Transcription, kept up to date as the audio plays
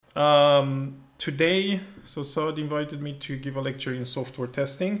Today, so Saad invited me to give a lecture in software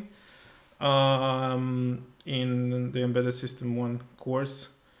testing in the Embedded System 1 course.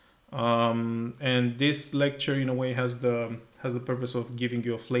 And this lecture, in a way, has the purpose of giving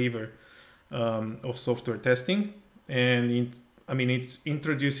you a flavor of software testing. And it's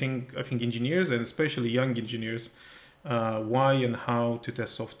introducing, I think, engineers and especially young engineers why and how to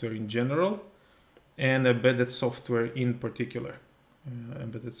test software in general and embedded software in particular,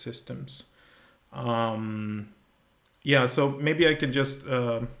 embedded systems. Yeah, so maybe I can just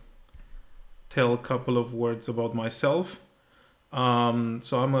tell a couple of words about myself. So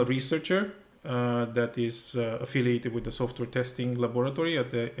I'm a researcher that is affiliated with the software testing laboratory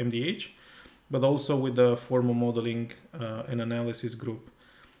at the MDH, but also with the formal modeling and analysis group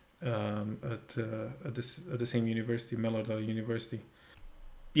at the same university, Melardal University.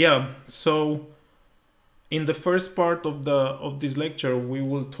 Yeah, so in the first part of this lecture, we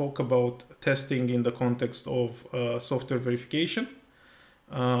will talk about testing in the context of software verification.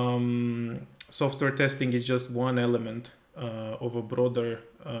 Software testing is just one element of a broader,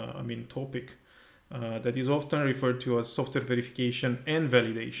 topic that is often referred to as software verification and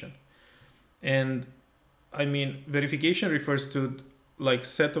validation. And verification refers to like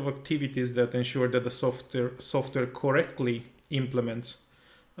set of activities that ensure that the software correctly implements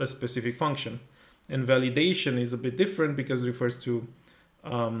a specific function. And validation is a bit different because it refers to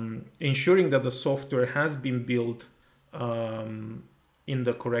ensuring that the software has been built in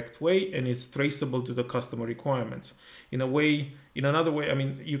the correct way and it's traceable to the customer requirements. In another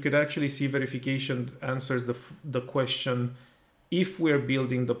way, you could actually see verification answers the question if we're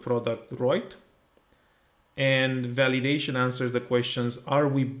building the product right, and validation answers the questions, are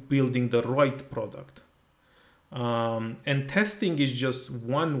we building the right product? And testing is just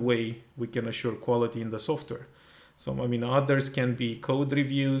one way we can assure quality in the software. So, others can be code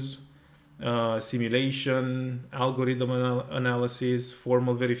reviews, simulation, algorithm analysis,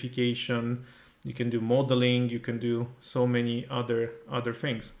 formal verification. You can do modeling. You can do so many other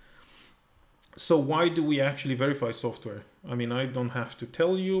things. So why do we actually verify software? I don't have to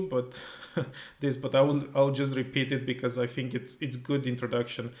tell you, but I'll just repeat it because I think it's good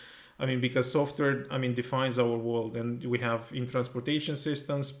introduction. Because software, defines our world, and we have in transportation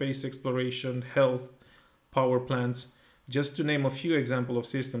systems, space exploration, health, power plants. Just to name a few examples of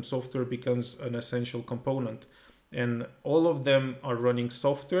systems, software becomes an essential component, and all of them are running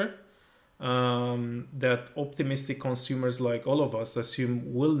software that optimistic consumers like all of us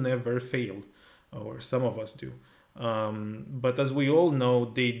assume will never fail, or some of us do. But as we all know,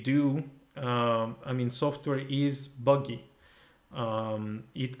 they do. Software is buggy.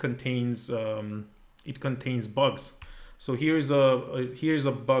 It contains bugs. So here's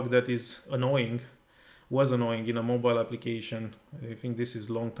a bug that was annoying in a mobile application. I think this is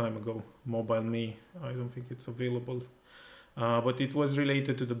a long time ago. Mobile Me. I don't think it's available, but it was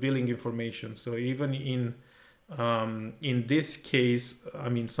related to the billing information. So even in this case,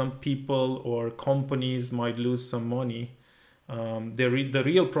 some people or companies might lose some money. The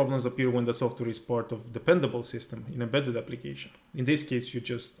real problems appear when the software is part of dependable system in embedded application. In this case, you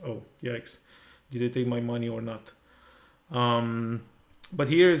just, oh, yikes, did they take my money or not? But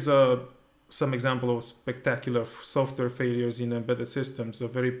here's some example of spectacular software failures in embedded systems. A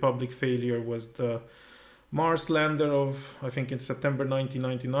very public failure was the Mars lander of, I think, in September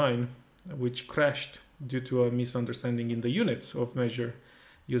 1999, which crashed due to a misunderstanding in the units of measure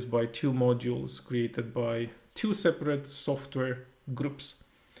used by two modules created by two separate software groups.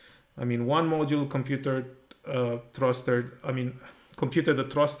 One module computed the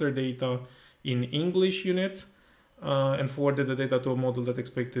thruster data in English units and forwarded the data to a model that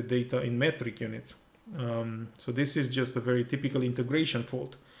expected data in metric units. So this is just a very typical integration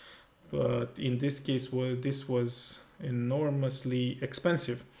fault. But in this case, this was enormously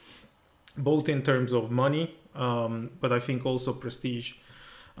expensive, both in terms of money, but I think also prestige.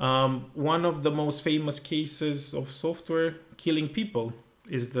 One of the most famous cases of software killing people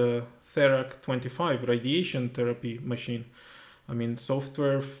is the Therac 25 radiation therapy machine.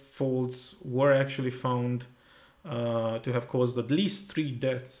 Software faults were actually found to have caused at least 3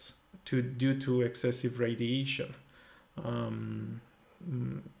 deaths due to excessive radiation.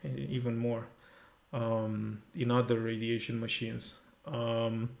 Even more in other radiation machines.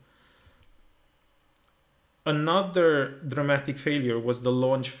 Another dramatic failure was the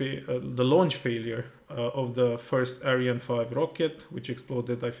launch failure of the first Ariane 5 rocket, which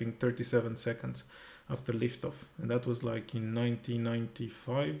exploded, I think, 37 seconds after liftoff, and that was like in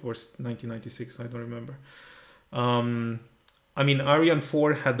 1995 or 1996. I don't remember. Ariane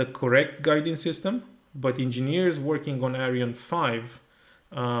 4 had the correct guiding system, but engineers working on Ariane 5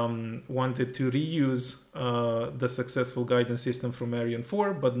 wanted to reuse the successful guidance system from Ariane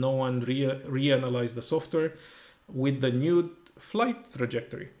 4, but no one reanalyzed the software with the new flight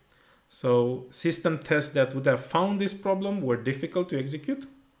trajectory. So system tests that would have found this problem were difficult to execute,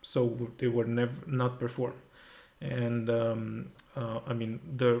 so they were not performed. And I mean,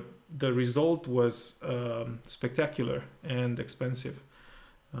 the result was spectacular and expensive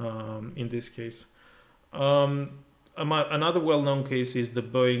in this case. Another well-known case is the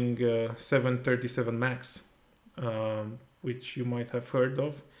Boeing 737 MAX, which you might have heard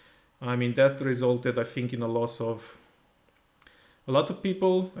of. I mean, that resulted, I think, in a loss of a lot of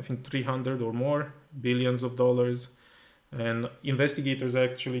people, I think 300 or more billions of dollars. And investigators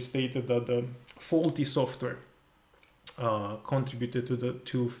actually stated that the faulty software contributed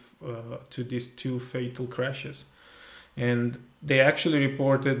to these two fatal crashes. And they actually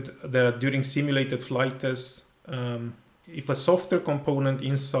reported that during simulated flight tests, if a software component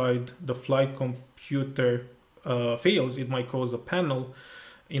inside the flight computer fails, it might cause a panel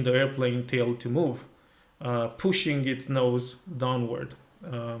in the airplane tail to move, pushing its nose downward.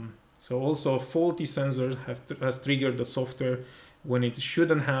 So also a faulty sensor has triggered the software when it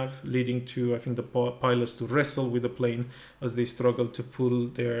shouldn't have, leading to, I think, the pilots to wrestle with the plane as they struggle to pull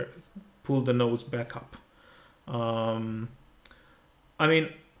the nose back up. I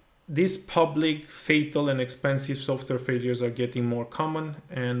mean, these public, fatal, and expensive software failures are getting more common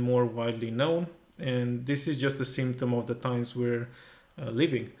and more widely known. And this is just a symptom of the times we're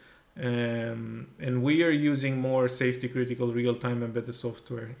living. And we are using more safety critical real-time embedded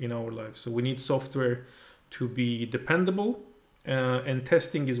software in our lives. So we need software to be dependable, and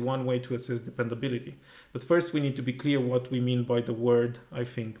testing is one way to assess dependability. But first we need to be clear what we mean by the word, I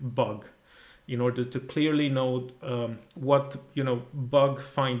think, bug, in order to clearly know what bug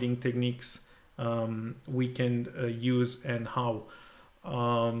finding techniques we can use and how.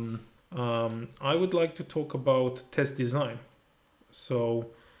 I would like to talk about test design. So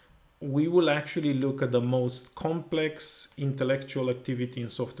we will actually look at the most complex intellectual activity in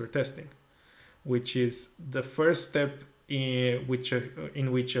software testing, which is the first step in which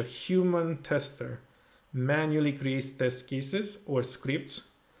a human tester manually creates test cases or scripts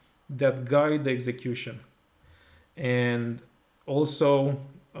that guide the execution, and also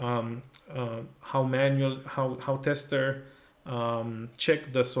how tester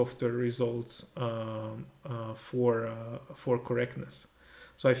check the software results for correctness.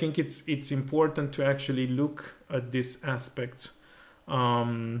 So I think it's important to actually look at this aspect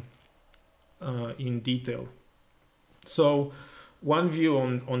in detail. So one view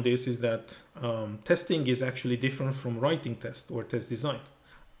on this is that testing is actually different from writing test or test design.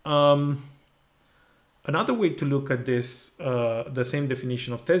 Another way to look at this, the same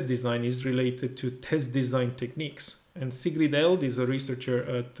definition of test design, is related to test design techniques. And Sigrid Eld is a researcher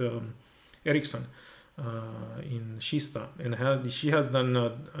at Ericsson in Kista, and she has done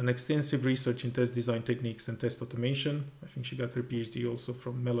an extensive research in test design techniques and test automation. I think she got her PhD also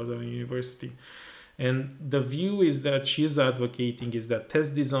from Mellon University. And the view is that she is advocating is that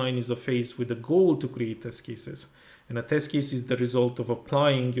test design is a phase with a goal to create test cases. And a test case is the result of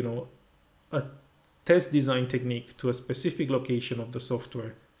applying, a test design technique to a specific location of the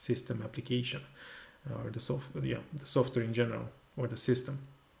software system application, or the software in general, or the system.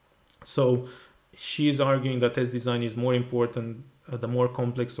 So she is arguing that test design is more important the more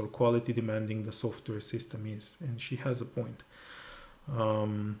complex or quality demanding the software system is, and she has a point.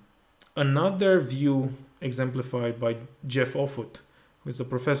 Another view exemplified by Jeff Offutt, who is a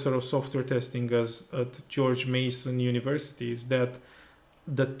professor of software testing at George Mason University, is that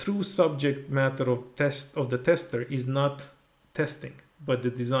the true subject matter of the tester is not testing, but the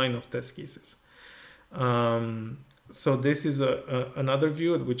design of test cases. So this is another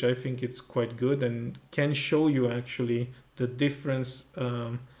view at which I think it's quite good and can show you actually the difference.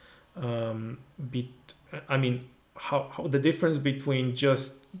 How the difference between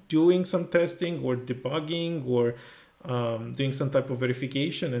just doing some testing or debugging or doing some type of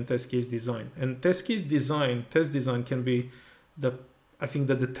verification and test case design. And test design can be the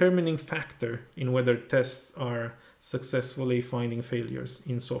determining factor in whether tests are successfully finding failures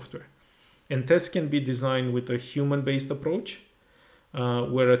in software. And tests can be designed with a human-based approach,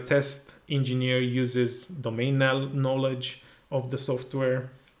 where a test engineer uses domain knowledge of the software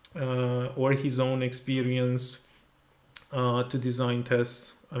or his own experience to design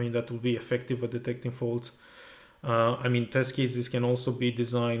tests. That will be effective at detecting faults. Test cases can also be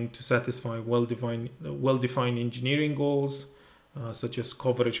designed to satisfy well-defined engineering goals, such as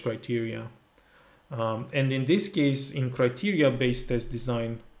coverage criteria. And in this case, in criteria-based test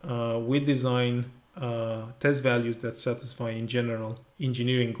design, we design test values that satisfy in general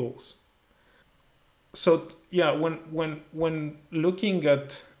engineering goals. So yeah, when looking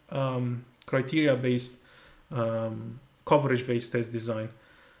at criteria-based, coverage-based test design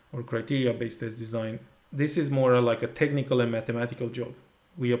or criteria-based test design, this is more like a technical and mathematical job.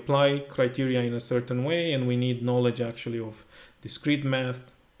 We apply criteria in a certain way, and we need knowledge actually of discrete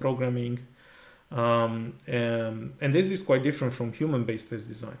math, programming, and this is quite different from human-based test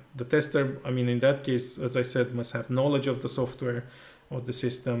design. The tester, I mean, in that case, as I said, must have knowledge of the software or the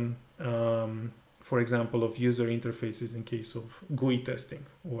system, for example, of user interfaces in case of GUI testing,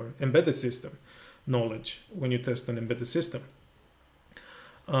 or embedded system knowledge when you test an embedded system.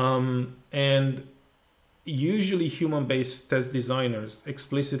 And usually human-based test designers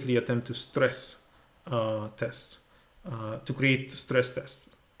explicitly attempt to stress tests, to create stress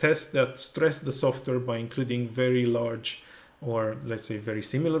tests that stress the software by including very large, or let's say very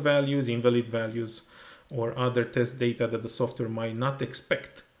similar values, invalid values, or other test data that the software might not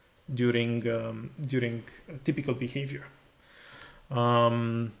expect during typical behavior.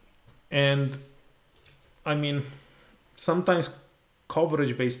 And I mean, sometimes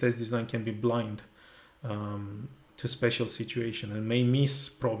coverage-based test design can be blind to special situation and may miss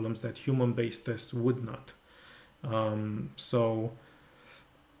problems that human-based tests would not. So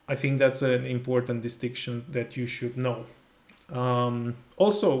I think that's an important distinction that you should know.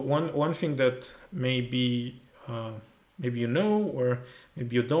 Also, one thing that maybe you know, or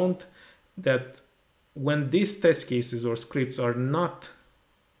maybe you don't, that when these test cases or scripts are not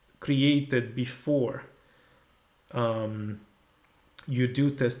created before you do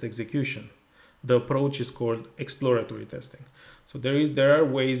test execution, the approach is called exploratory testing. So there are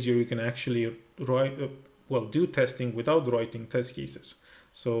ways you can actually do testing without writing test cases.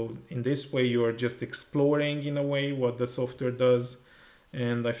 So in this way, you are just exploring in a way what the software does,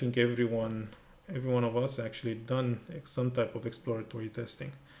 and I think every one of us actually done some type of exploratory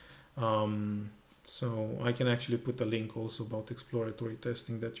testing. So I can actually put a link also about exploratory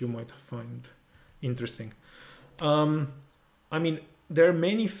testing that you might find interesting. I mean, there are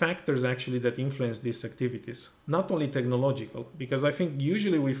many factors actually that influence these activities, not only technological, because I think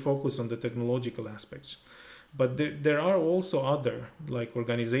usually we focus on the technological aspects, but there are also other, like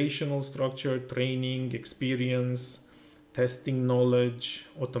organizational structure, training, experience, testing knowledge,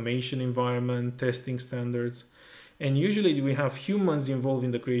 automation environment, testing standards. And usually we have humans involved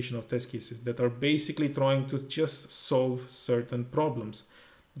in the creation of test cases that are basically trying to just solve certain problems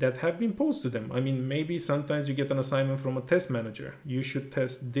that have been posed to them. I mean, maybe sometimes you get an assignment from a test manager. You should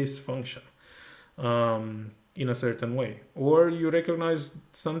test this function in a certain way. Or you recognize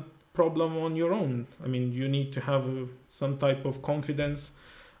some problem on your own. I mean, you need to have some type of confidence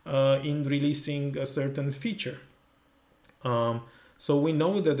in releasing a certain feature. So we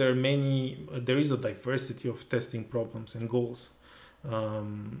know that there is a diversity of testing problems and goals.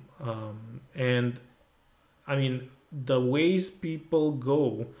 And I mean, the ways people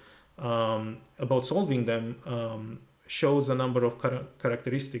go about solving them shows a number of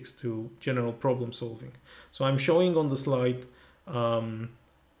characteristics to general problem solving. So I'm showing on the slide a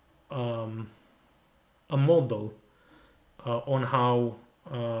model on how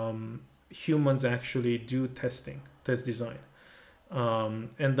humans actually do test design.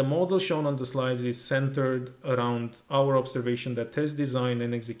 And the model shown on the slides is centered around our observation that test design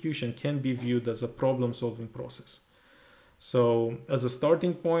and execution can be viewed as a problem-solving process. So as a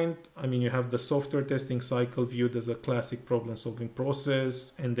starting point, I mean, you have the software testing cycle viewed as a classic problem-solving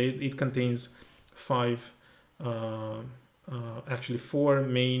process, and it contains actually four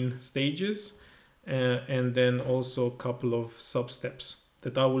main stages, and then also a couple of sub-steps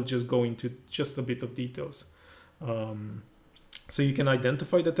that I will just go into just a bit of details. So you can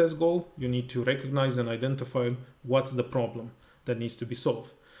identify the test goal. You need to recognize and identify what's the problem that needs to be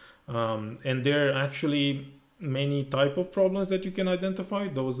solved. And there are actually many type of problems that you can identify.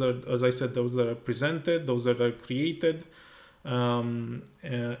 Those are, as I said, those that are presented, those that are created, and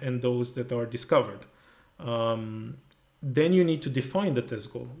those that are discovered. Then you need to define the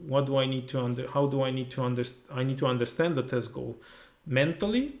test goal. What do I need to how do I need to understand? I need to understand the test goal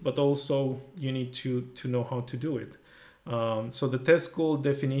mentally, but also you need to know how to do it. So the test goal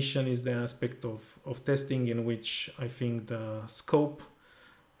definition is the aspect of testing in which I think the scope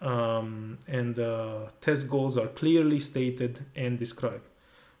and the test goals are clearly stated and described.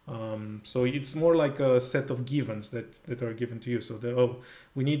 So it's more like a set of givens that are given to you. So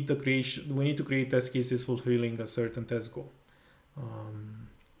we need to create test cases fulfilling a certain test goal.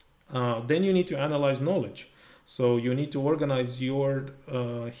 Then you need to analyze knowledge. So you need to organize your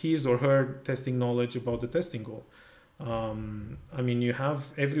his or her testing knowledge about the testing goal. I mean, you have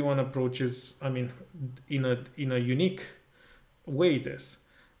everyone approaches, I mean, in a unique way this.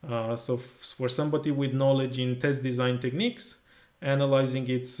 So for somebody with knowledge in test design techniques, analyzing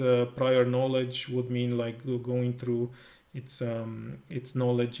its prior knowledge would mean like going through its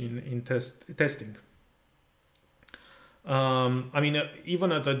knowledge in testing. I mean,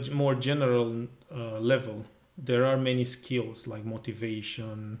 even at a more general level, there are many skills like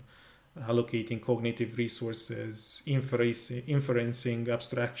motivation, allocating cognitive resources, inferencing,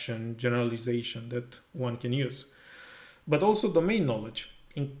 abstraction, generalization that one can use. But also domain knowledge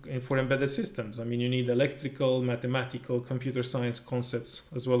for embedded systems. I mean, you need electrical, mathematical, computer science concepts,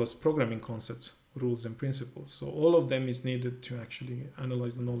 as well as programming concepts, rules, and principles. So all of them is needed to actually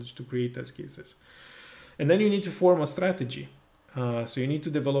analyze the knowledge to create test cases. And then you need to form a strategy. So you need to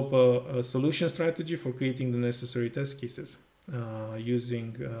develop a solution strategy for creating the necessary test cases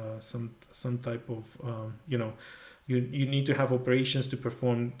using some type of, you need to have operations to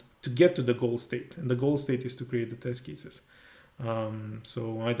perform to get to the goal state. And the goal state is to create the test cases.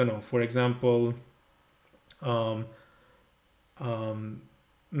 So I don't know, for example,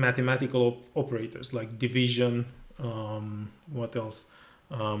 mathematical operators like division, what else?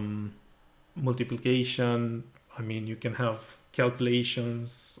 Multiplication. I mean, you can have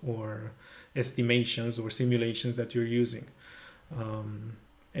calculations or estimations or simulations that you're using.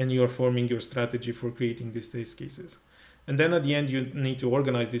 And you're forming your strategy for creating these test cases. And then at the end, you need to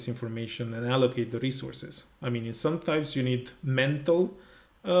organize this information and allocate the resources. I mean, sometimes you need mental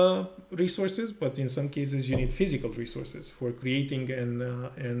resources, but in some cases you need physical resources for creating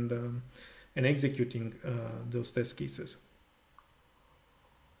and executing those test cases.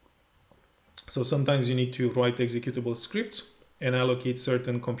 So sometimes you need to write executable scripts and allocate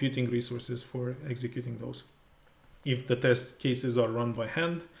certain computing resources for executing those. If the test cases are run by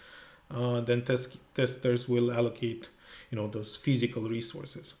hand, then testers will allocate, those physical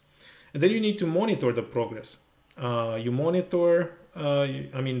resources. And then you need to monitor the progress. You monitor,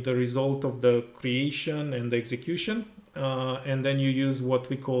 the result of the creation and the execution, and then you use what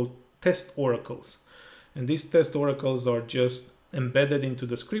we call test oracles. And these test oracles are just embedded into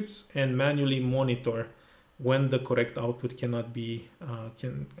the scripts and manually monitor when the correct output can be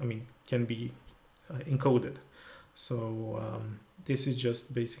encoded. So this is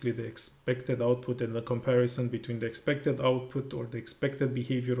just basically the expected output and the comparison between the expected output or the expected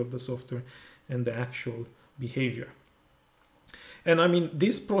behavior of the software and the actual behavior. And I mean,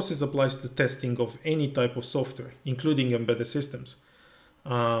 this process applies to testing of any type of software, including embedded systems.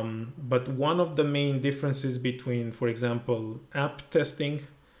 But one of the main differences between, for example, app testing,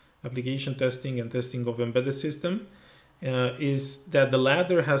 application testing, and testing of embedded system is that the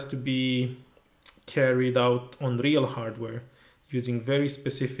latter has to be carried out on real hardware using very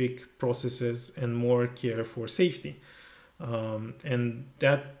specific processes and more care for safety. And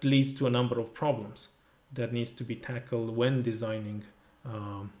that leads to a number of problems that needs to be tackled when designing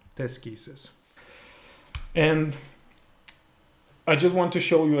test cases. And I just want to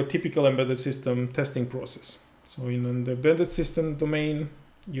show you a typical embedded system testing process. So in the embedded system domain,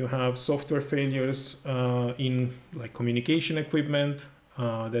 you have software failures in like communication equipment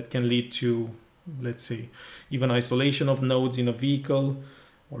that can lead to, let's say, even isolation of nodes in a vehicle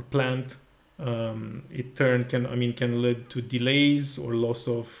or plant. It can lead to delays or loss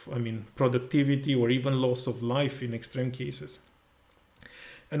of, productivity or even loss of life in extreme cases.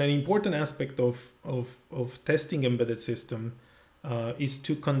 And an important aspect of testing embedded system is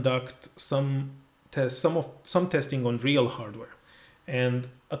to conduct some testing on real hardware. And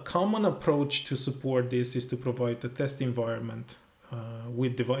a common approach to support this is to provide a test environment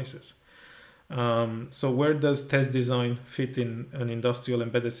with devices. So where does test design fit in an industrial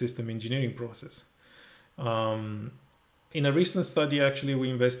embedded system engineering process? In a recent study, actually, we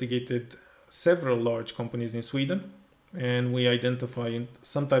investigated several large companies in Sweden, and we identified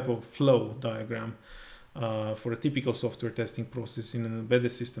some type of flow diagram for a typical software testing process in an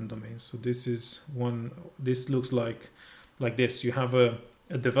embedded system domain. So this looks like this. You have a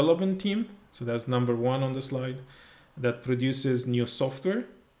development team, so that's number one on the slide, that produces new software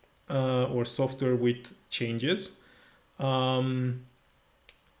or software with changes. And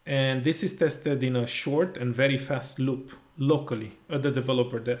this is tested in a short and very fast loop locally at the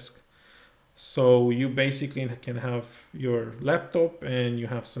developer desk. So you basically can have your laptop and you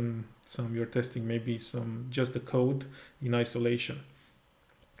have you're testing maybe just the code in isolation.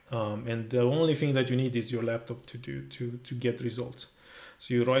 And the only thing that you need is your laptop to get results.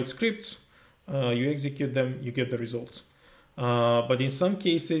 So you write scripts, you execute them, you get the results. But in some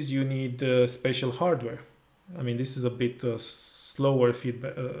cases you need special hardware. This is a bit slower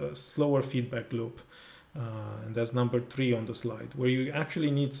feedback loop. And that's number 3 on the slide, where you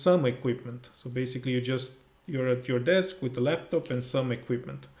actually need some equipment. So basically you're at your desk with a laptop and some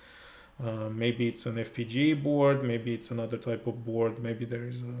equipment. Maybe it's an FPGA board, maybe it's another type of board, maybe there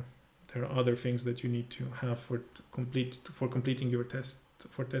are other things that you need to have for completing your test,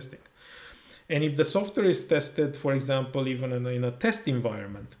 for testing. And if the software is tested, for example, even in a test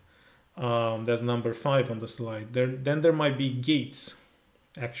environment, that's number 5 on the slide, then there might be gates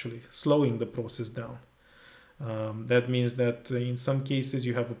actually slowing the process down. That means that in some cases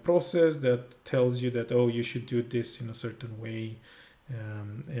you have a process that tells you that, oh, you should do this in a certain way,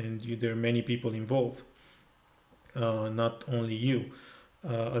 and there are many people involved, not only you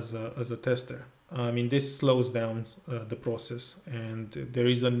as a tester. I mean, this slows down the process, and there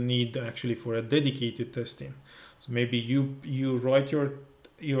is a need actually for a dedicated testing. So maybe you write your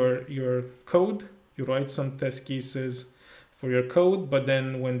code, you write some test cases for your code, but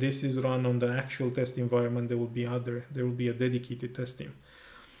then when this is run on the actual test environment, there will be a dedicated testing.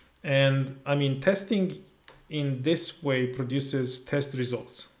 And I mean, testing in this way produces test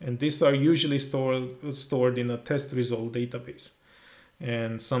results, and these are usually stored in a test result database.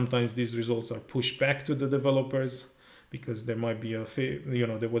 And sometimes these results are pushed back to the developers because there might be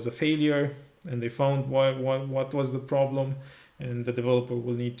there was a failure and they found what was the problem, and the developer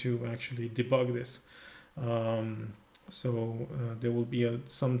will need to actually debug this. So there will be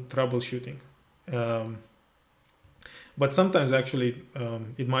some troubleshooting. But sometimes actually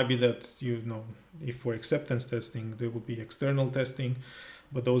it might be that, if for acceptance testing, there will be external testing,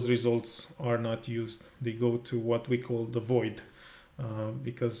 but those results are not used. They go to what we call the void,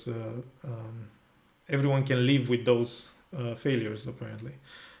 because everyone can live with those failures apparently.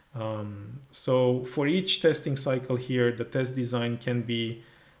 So for each testing cycle here, the test design can be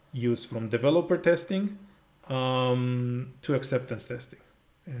used from developer testing to acceptance testing.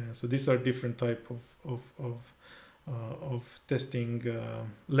 So these are different type of testing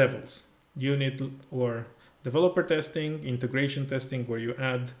levels: unit or developer testing, integration testing, where you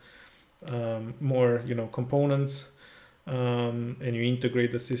add more components and you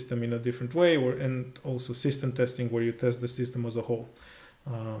integrate the system in a different way, and also system testing, where you test the system as a whole,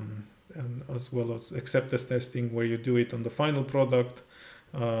 and as well as acceptance testing, where you do it on the final product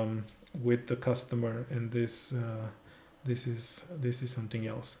with the customer, and this is something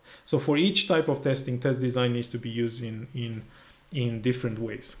else. So for each type of testing, test design needs to be used in different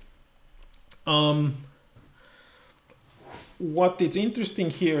ways. What is interesting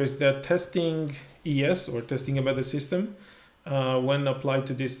here is that testing ES, or testing embedded system, when applied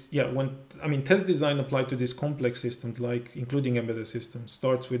to this, test design applied to these complex systems, like including embedded systems,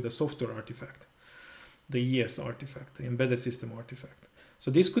 starts with the software artifact, the ES artifact, the embedded system artifact. So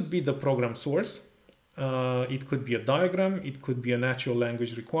this could be the program source. It could be a diagram, it could be a natural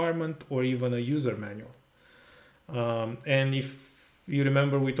language requirement, or even a user manual. And if you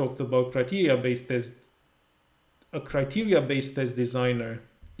remember, we talked about criteria-based test. A criteria-based test designer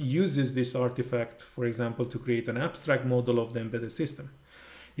uses this artifact, for example, to create an abstract model of the embedded system.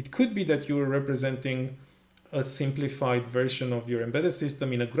 It could be that you're representing a simplified version of your embedded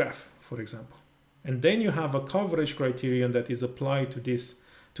system in a graph, for example. And then you have a coverage criterion that is applied to this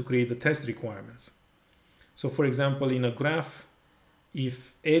to create the test requirements. So for example, in a graph,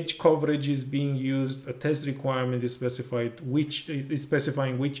 if edge coverage is being used, a test requirement is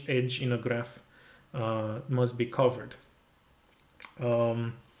specifying which edge in a graph must be covered.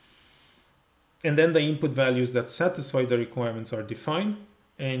 And then the input values that satisfy the requirements are defined.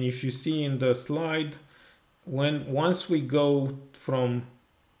 And if you see in the slide, once we go from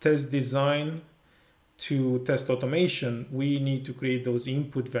test design to test automation, we need to create those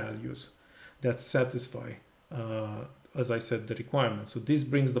input values that satisfy, as I said, the requirements. So this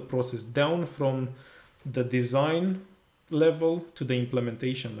brings the process down from the design level to the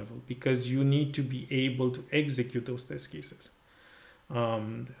implementation level, because you need to be able to execute those test cases.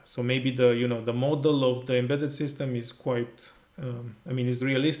 So maybe the model of the embedded system is quite, is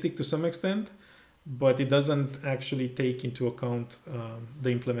realistic to some extent, but it doesn't actually take into account the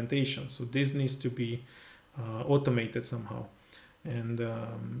implementation. So this needs to be automated somehow. And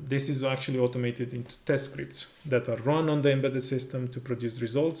this is actually automated into test scripts that are run on the embedded system to produce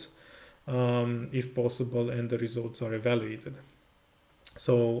results, if possible, and the results are evaluated.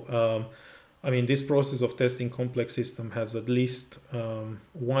 So, this process of testing complex system has at least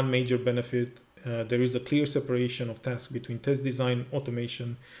one major benefit. There is a clear separation of tasks between test design,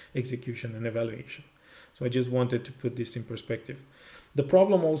 automation, execution, and evaluation. So I just wanted to put this in perspective. The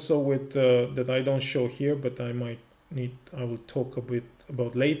problem also with that I don't show here, but I will talk a bit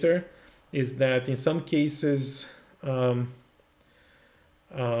about later, is that in some cases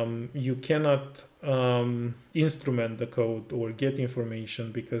you cannot instrument the code or get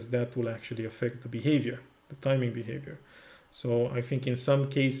information, because that will actually affect the behavior, the timing behavior. So I think in some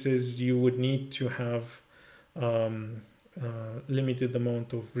cases you would need to have limited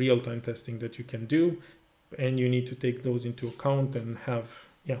amount of real-time testing that you can do, and you need to take those into account and have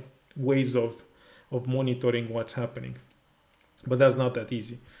ways of monitoring what's happening. But that's not that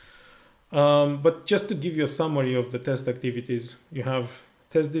easy. But just to give you a summary of the test activities, you have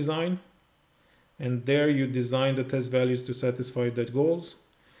test design, and there you design the test values to satisfy the goals.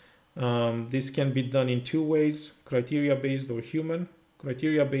 This can be done in two ways: criteria-based or human.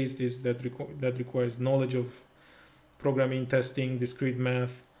 Criteria-based is that requires knowledge of programming, testing, discrete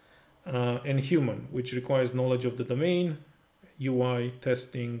math, and human, which requires knowledge of the domain, UI,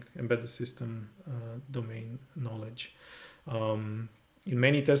 testing, embedded system domain knowledge.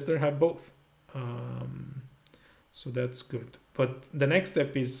 Many testers have both, so that's good. But the next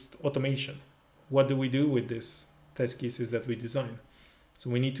step is automation. What do we do with these test cases that we design? So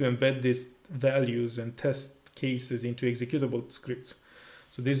we need to embed these values and test cases into executable scripts.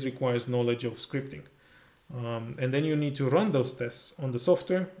 So this requires knowledge of scripting. And then you need to run those tests on the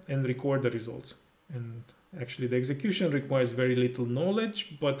software and record the results. And actually the execution requires very little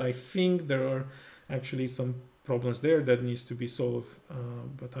knowledge, but I think there are actually some problems there that needs to be solved,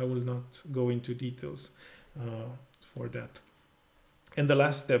 but I will not go into details for that. And the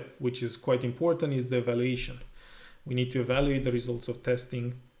last step, which is quite important, is the evaluation. We need to evaluate the results of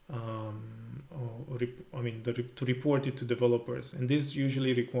testing, to report it to developers. And this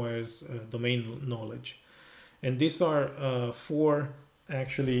usually requires domain knowledge. And these are four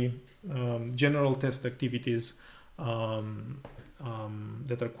actually general test activities that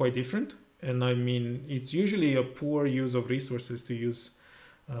are quite different. And I mean, it's usually a poor use of resources to use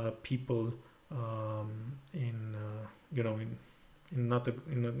people in not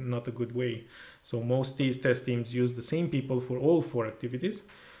a good way. So most test teams use the same people for all four activities,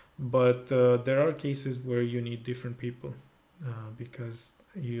 but there are cases where you need different people because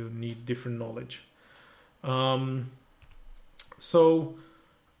you need different knowledge. So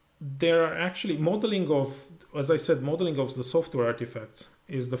there are actually modeling of the software artifacts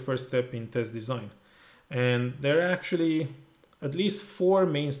is the first step in test design. And there are actually at least four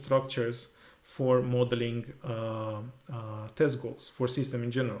main structures for modeling test goals for system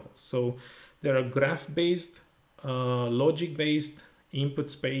in general. So there are graph-based, logic-based,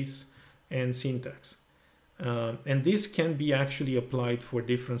 input space, and syntax. And this can be actually applied for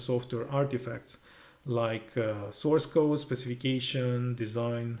different software artifacts like source code, specification,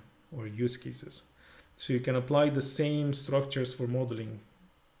 design, or use cases. So you can apply the same structures for modeling,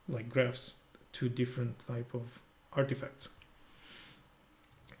 like graphs, to different type of artifacts.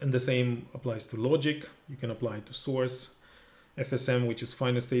 And the same applies to logic. You can apply it to source, FSM, which is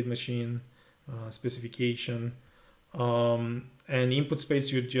final state machine, specification, and input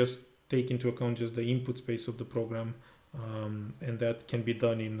space. You just take into account just the input space of the program, and that can be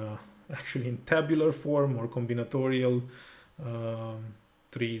done in actually in tabular form or combinatorial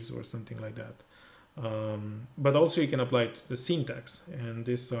trees or something like that. But also you can apply it to the syntax, and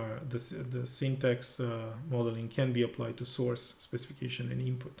these are the syntax modeling can be applied to source, specification, and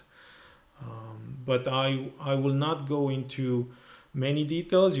input. But I will not go into many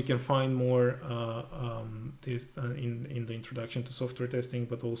details. You can find more in the introduction to software testing,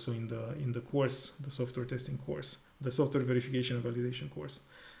 but also in the course, the software testing course, the software verification and validation course,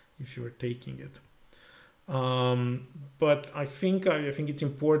 if you're taking it. But I think it's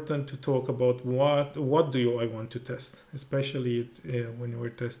important to talk about what do I want to test, especially when we're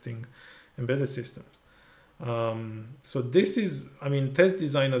testing embedded systems. So this is, test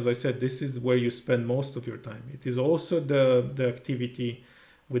design, as I said, this is where you spend most of your time. It is also the activity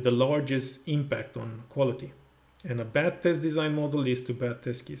with the largest impact on quality. And a bad test design model leads to bad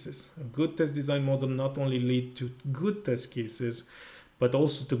test cases. A good test design model not only leads to good test cases, but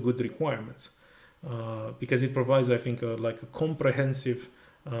also to good requirements. Because it provides, I think, a comprehensive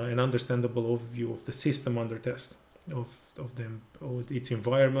and understandable overview of the system under test, of them, or its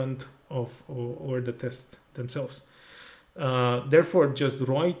environment, or the test themselves. Therefore, just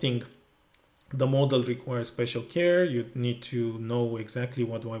writing the model requires special care. You need to know exactly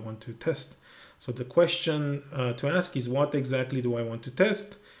what do I want to test. So the question to ask is, what exactly do I want to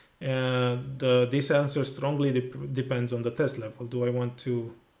test? This answer strongly depends on the test level. Do I want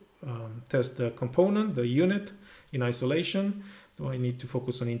to test the component, the unit, in isolation? Do I need to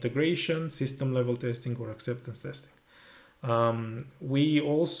focus on integration, system level testing, or acceptance testing? We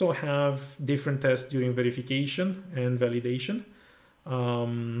also have different tests during verification and validation.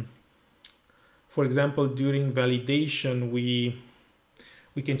 For example, during validation, we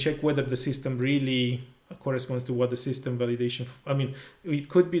we can check whether the system really corresponds to what the system validation. I mean, it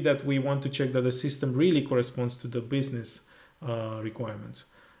could be that we want to check that the system really corresponds to the business requirements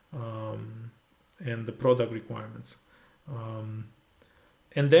and the product requirements.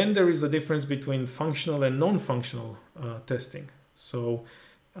 And then there is a difference between functional and non-functional testing. So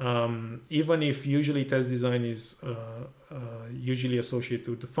even if usually test design is usually associated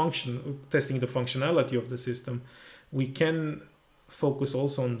with the testing the functionality of the system, we can focus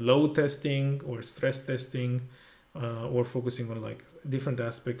also on load testing or stress testing, or focusing on like different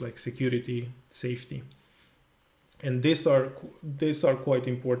aspects like security, safety. And these are quite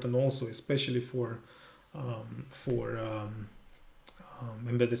important also, especially for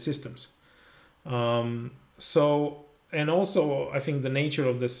embedded systems. So, and also I think the nature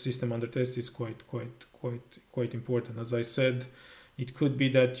of the system under test is quite important. As I said, it could be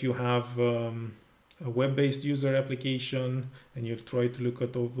that you have a web-based user application and you try to look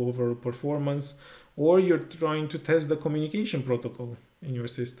at overall performance, or you're trying to test the communication protocol in your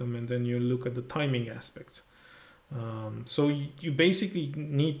system and then you look at the timing aspects. So you basically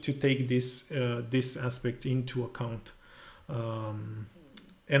need to take this aspect into account.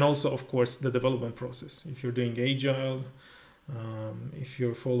 And also, of course, the development process. If you're doing agile, if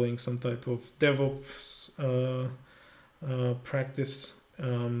you're following some type of DevOps practice,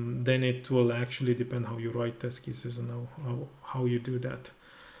 then it will actually depend how you write test cases and how you do that.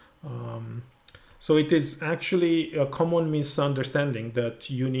 So it is actually a common misunderstanding that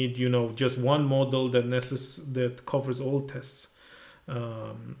you need, just one model that covers all tests.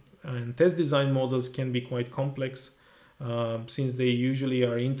 And test design models can be quite complex, since they usually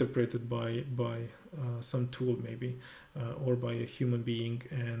are interpreted by some tool maybe, or by a human being,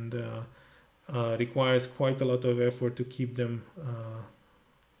 and requires quite a lot of effort to keep them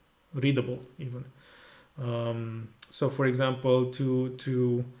readable even. So for example,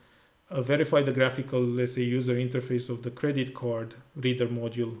 to verify the graphical, let's say, user interface of the credit card reader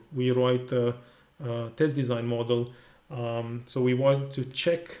module, we write a test design model. So we want to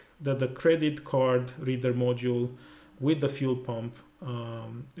check that the credit card reader module with the fuel pump,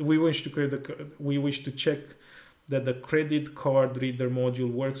 we wish to check that the credit card reader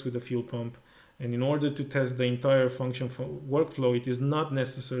module works with the fuel pump. And in order to test the entire function workflow, it is not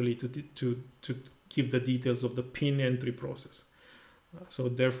necessary to give the details of the pin entry process. So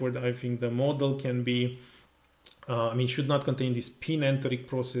therefore, I think the model can be, should not contain this pin entry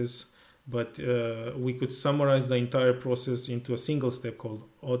process, but we could summarize the entire process into a single step called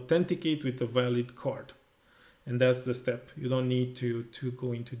authenticate with a valid card. And that's the step. You don't need to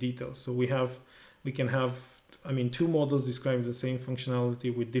go into details. So we can have two models describing the same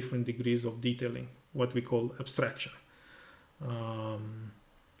functionality with different degrees of detailing, what we call abstraction.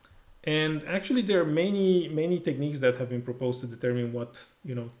 And actually, there are many techniques that have been proposed to determine what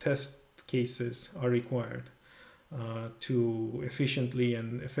test cases are required to efficiently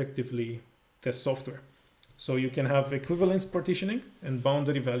and effectively test software. So you can have equivalence partitioning and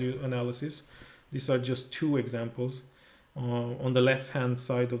boundary value analysis. These are just two examples. On the left-hand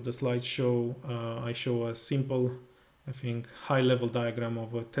side of the slideshow, I show a simple, high-level diagram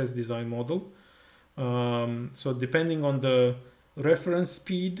of a test design model. So depending on the reference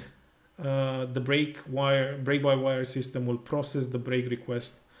speed, the brake-by-wire system will process the brake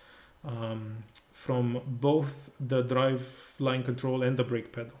request from both the drive line control and the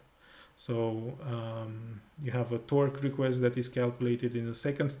brake pedal. So you have a torque request that is calculated in the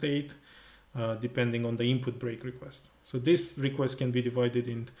second state, depending on the input brake request. So this request can be divided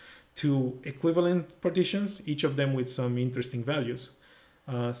into two equivalent partitions, each of them with some interesting values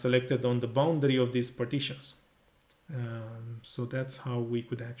selected on the boundary of these partitions. So that's how we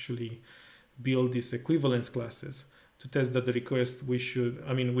could actually build these equivalence classes to test that the request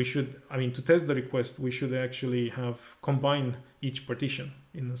to test the request, we should actually have combined each partition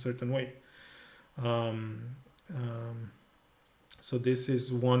in a certain way. So this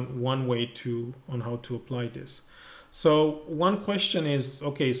is one way on how to apply this. So one question is,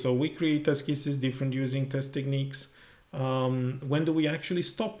 okay, so we create test cases different using test techniques. When do we actually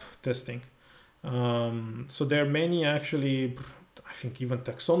stop testing? So there are many actually, even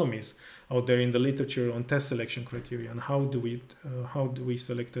taxonomies out there in the literature on test selection criteria and how do we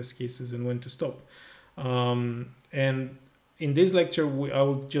select test cases and when to stop. And in this lecture, I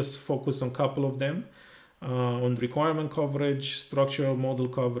will just focus on a couple of them. On requirement coverage, structural model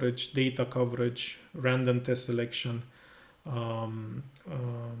coverage, data coverage, random test selection,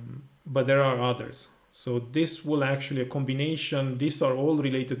 but there are others. So this will actually a combination. These are all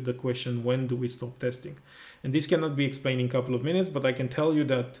related to the question, when do we stop testing? And this cannot be explained in a couple of minutes, but I can tell you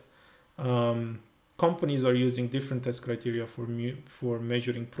that companies are using different test criteria for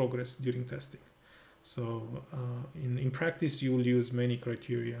measuring progress during testing. So in practice, you will use many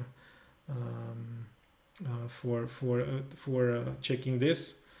criteria for checking this,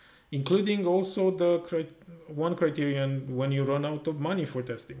 including also the one criterion when you run out of money for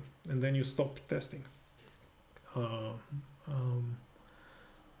testing and then you stop testing.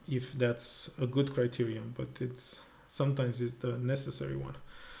 If that's a good criterion, but sometimes it's the necessary one.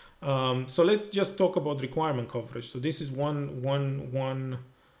 So let's just talk about requirement coverage. So this is one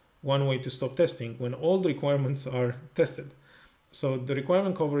way to stop testing when all the requirements are tested. So the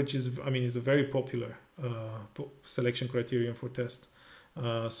requirement coverage is a very popular selection criterion for test.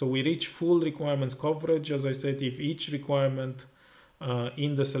 So we reach full requirements coverage, as I said, if each requirement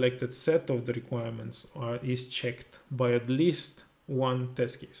in the selected set of the requirements is checked by at least one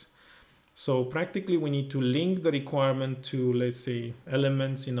test case. So practically we need to link the requirement to, let's say,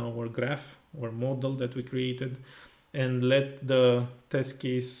 elements in our graph or model that we created, and let the test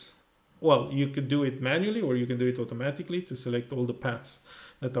case, well, you could do it manually or you can do it automatically to select all the paths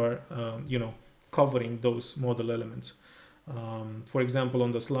that are covering those model elements. For example,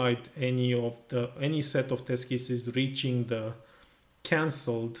 on the slide, any set of test cases reaching the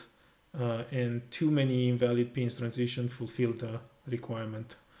cancelled and too many invalid pins transition fulfill the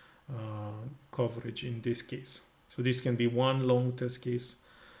requirement coverage in this case. So this can be one long test case,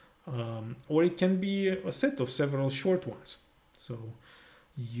 or it can be a set of several short ones. So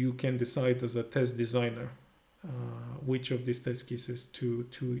you can decide as a test designer which of these test cases to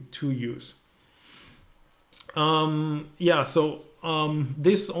use.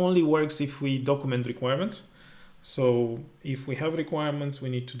 This only works if we document requirements. So if we have requirements, we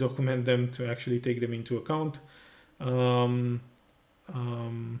need to document them to actually take them into account.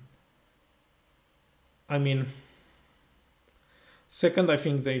 Second, I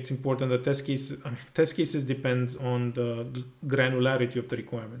think that it's important that test cases depend on the granularity of the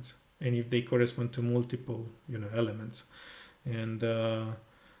requirements and if they correspond to multiple elements. And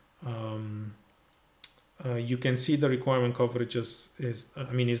you can see the requirement coverage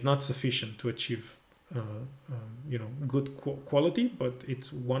is not sufficient to achieve good quality, but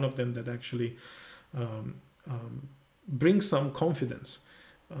it's one of them that actually brings some confidence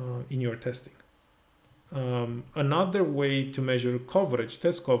in your testing. Another way to measure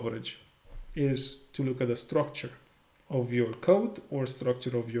test coverage, is to look at the structure of your code or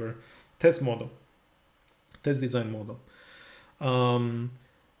structure of your test design model.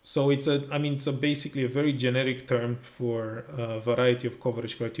 So it's basically a very generic term for a variety of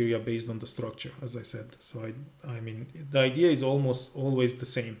coverage criteria based on the structure, as I said. So the idea is almost always the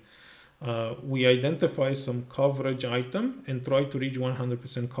same. We identify some coverage item and try to reach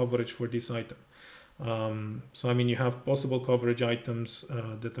 100% coverage for this item. You have possible coverage items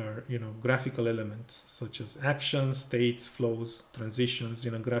that are graphical elements such as actions, states, flows, transitions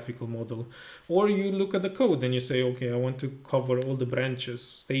in a graphical model. Or you look at the code and you say, okay, I want to cover all the branches,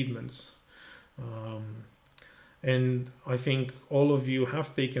 statements. And I think all of you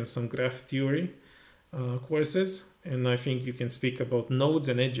have taken some graph theory courses, and I think you can speak about nodes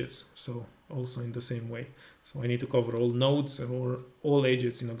and edges, so also in the same way. So I need to cover all nodes or all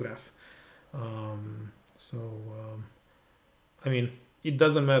edges in a graph. It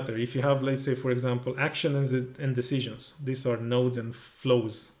doesn't matter if you have, let's say, for example, actions and decisions. These are nodes and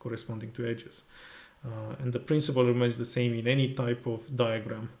flows corresponding to edges, and the principle remains the same in any type of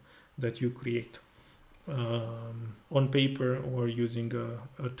diagram that you create on paper or using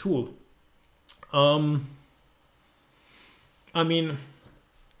a tool.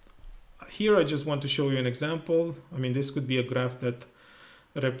 Here I just want to show you an example. This could be a graph that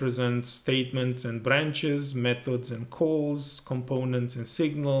represents statements and branches, methods and calls, components and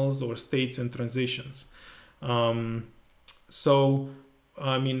signals, or states and transitions.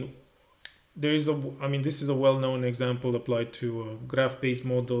 This is a well-known example applied to a graph-based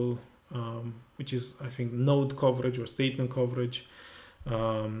model, which is, I think, node coverage or statement coverage.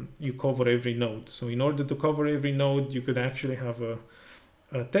 You cover every node. So in order to cover every node, you could actually have a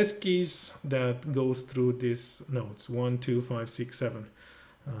test case that goes through these nodes 1, 2, 5, 6, 7.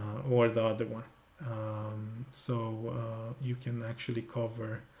 Or the other one. You can actually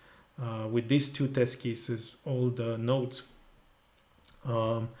cover with these two test cases all the nodes.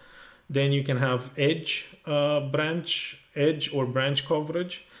 Then you can have edge or branch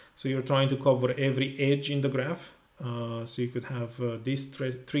coverage. So you're trying to cover every edge in the graph. So you could have these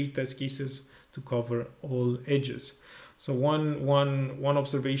three test cases to cover all edges. So one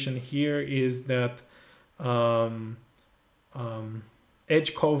observation here is that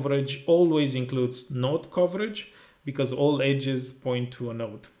edge coverage always includes node coverage, because all edges point to a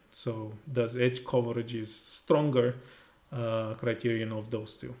node. So thus edge coverage is stronger criterion of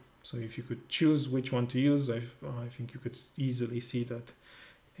those two. So if you could choose which one to use, I think you could easily see that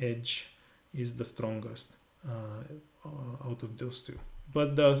edge is the strongest out of those two.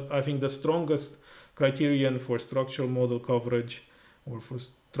 But I think the strongest criterion for structural model coverage, or for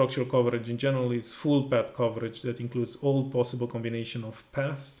structural coverage in general, is full path coverage that includes all possible combination of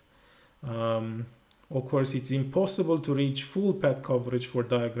paths. Of course, it's impossible to reach full path coverage for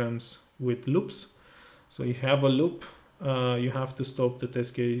diagrams with loops. So if you have a loop, you have to stop the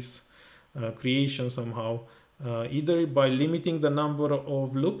test case creation somehow, either by limiting the number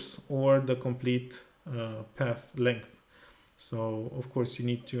of loops or the complete path length. So of course you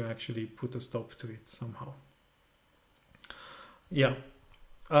need to actually put a stop to it somehow. Yeah.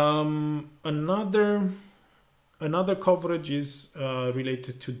 Another coverage is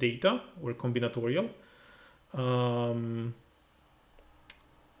related to data or combinatorial.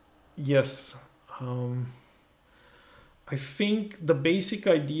 Yes. I think the basic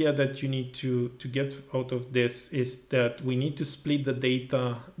idea that you need to get out of this is that we need to split the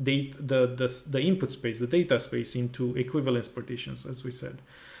the input space, the data space, into equivalence partitions, as we said.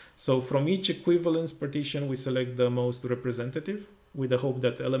 So from each equivalence partition, we select the most representative with the hope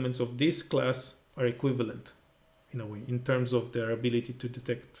that elements of this class are equivalent in a way, in terms of their ability to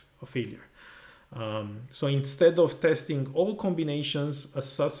detect a failure. So instead of testing all combinations, a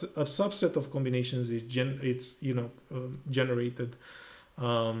subset of combinations is generated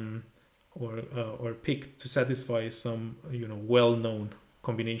or picked to satisfy some well-known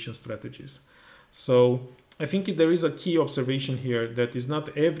combination strategies. So I think there is a key observation here that is not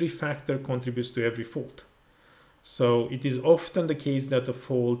every factor contributes to every fault. So it is often the case that a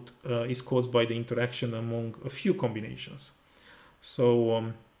fault is caused by the interaction among a few combinations.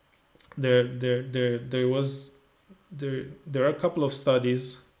 So there are a couple of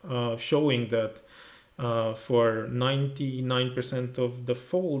studies showing that for 99% of the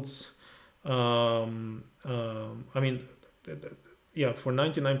faults, for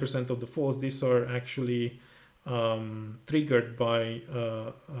 99% of the faults, these are actually triggered by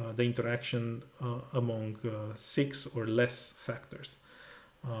the interaction among 6 or less factors.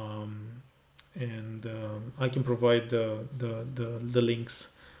 I can provide the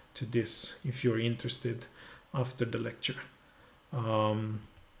links to this if you're interested after the lecture.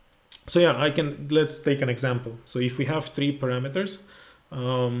 Let's take an example. So if we have 3 parameters,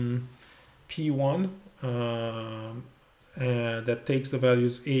 P1 that takes the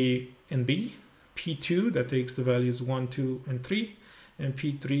values A and B, P2 that takes the values 1, 2, and 3, and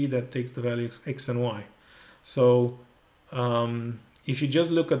P3 that takes the values X and Y. So if you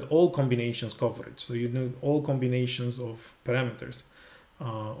just look at all combinations coverage, so you know all combinations of parameters,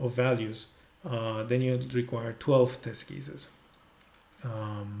 of values, then you require 12 test cases.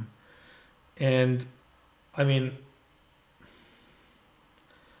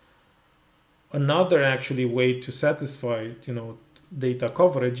 Another actually way to satisfy data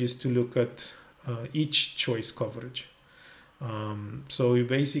coverage is to look at each choice coverage. So you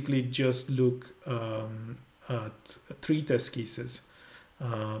basically just look at 3 test cases.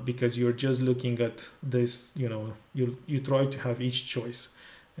 Because you're just looking at this, you try to have each choice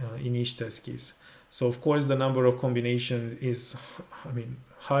in each test case. So of course the number of combinations is,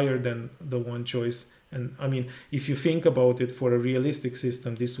 higher than the one choice. And if you think about it, for a realistic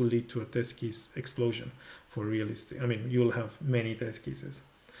system, this will lead to a test case explosion. For realistic, you'll have many test cases.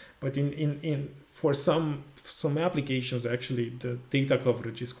 But for some applications, actually, the data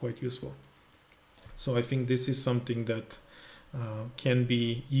coverage is quite useful. So I think this is something that can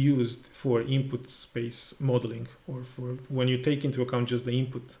be used for input space modeling, or for when you take into account just the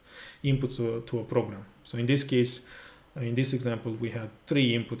inputs to a program. So in this case, in this example, we had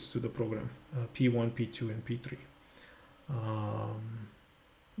 3 inputs to the program, P1, P2, and P3.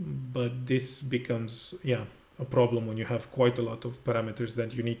 But this becomes, a problem when you have quite a lot of parameters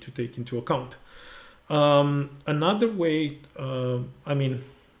that you need to take into account. Another way,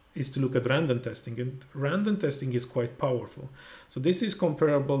 is to look at random testing, and random testing is quite powerful. So this is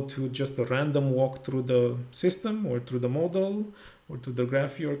comparable to just a random walk through the system or through the model or to the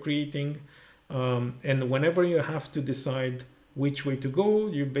graph you're creating. And whenever you have to decide which way to go,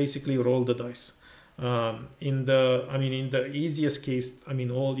 you basically roll the dice. In the easiest case,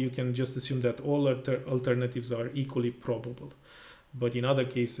 all you can just assume that all alternatives are equally probable. But in other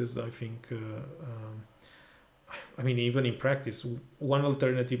cases, I think even in practice, one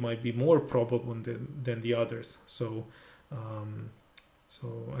alternative might be more probable than the others. So So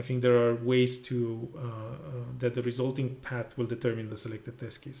I think there are ways to that the resulting path will determine the selected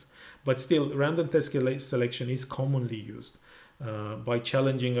test case. But still, random test case selection is commonly used by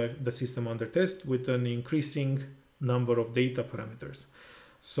challenging the system under test with an increasing number of data parameters.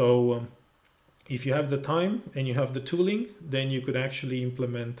 So if you have the time and you have the tooling, then you could actually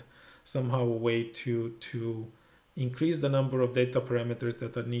implement somehow a way to increase the number of data parameters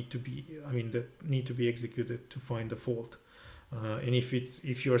that need to be executed to find the fault. And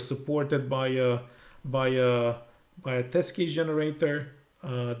if you're supported by a test case generator,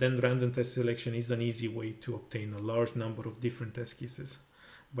 then random test selection is an easy way to obtain a large number of different test cases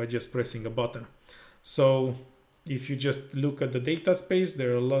by just pressing a button. So if you just look at the data space,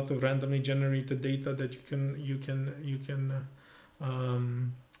 there are a lot of randomly generated data that you can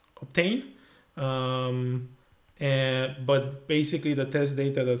obtain. But basically, the test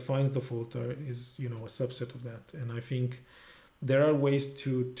data that finds the fault is a subset of that, and I think there are ways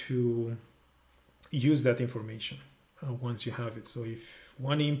to use that information once you have it. So if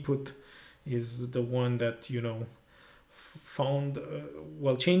one input is the one that found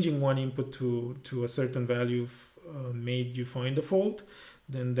changing one input to a certain value made you find a fault,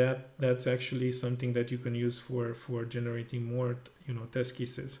 then that's actually something that you can use for generating more test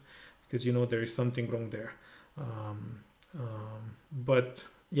cases, because there is something wrong there. But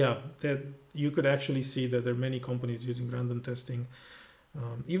yeah, that you could actually see that there are many companies using random testing,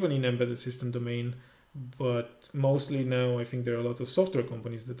 even in embedded system domain. But mostly now, I think there are a lot of software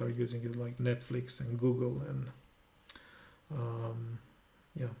companies that are using it, like Netflix and Google and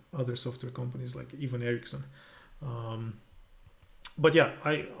other software companies like even Ericsson. But yeah,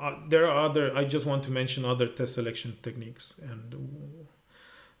 there are other. I just want to mention other test selection techniques and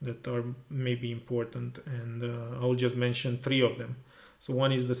that are maybe important, and I'll just mention 3 of them. So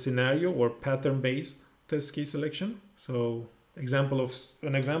one is the scenario or pattern-based test case selection. So an example of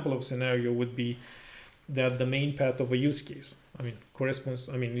scenario would be that the main path of a use case, it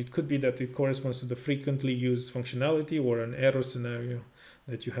could be that it corresponds to the frequently used functionality or an error scenario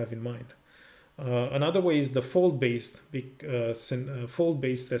that you have in mind. Another way is the fault-based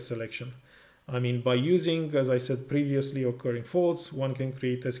test selection. By using, as I said previously, occurring faults, one can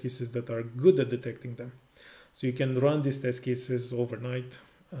create test cases that are good at detecting them. So you can run these test cases overnight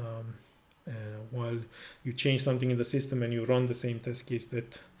while you change something in the system, and you run the same test case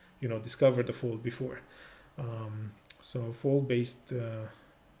that discovered the fault before. So fault-based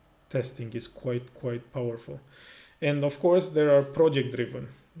testing is quite powerful. And of course, there are project-driven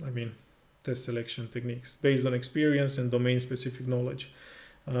test selection techniques based on experience and domain-specific knowledge.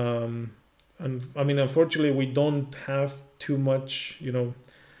 And unfortunately, we don't have too much,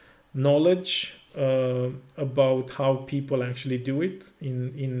 knowledge about how people actually do it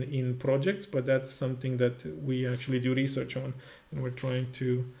in projects, but that's something that we actually do research on, and we're trying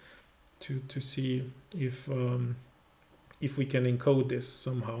to see if we can encode this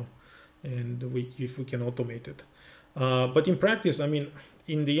somehow, and if we can automate it. But in practice,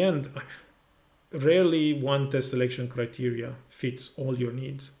 in the end, rarely one test selection criteria fits all your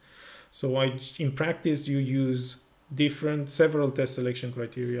needs. So in practice, you use several test selection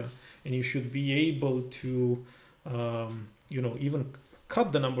criteria, and you should be able to, even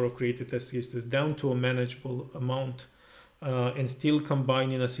cut the number of created test cases down to a manageable amount, and still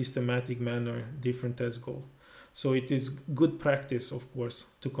combine in a systematic manner different test goals. So it is good practice, of course,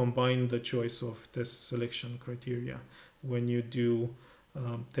 to combine the choice of test selection criteria when you do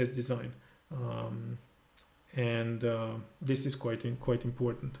test design, and this is quite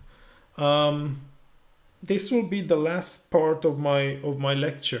important. This will be the last part of my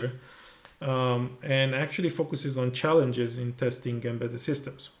lecture, and actually focuses on challenges in testing embedded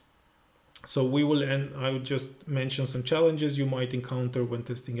systems. So I would just mention some challenges you might encounter when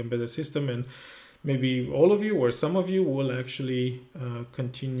testing embedded system, and maybe all of you or some of you will actually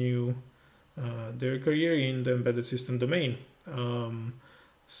continue their career in the embedded system domain.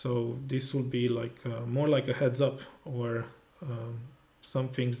 So this will be more like a heads up, or some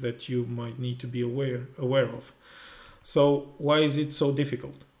things that you might need to be aware of. So why is it so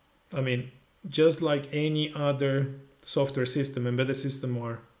difficult? Just like any other software system, embedded system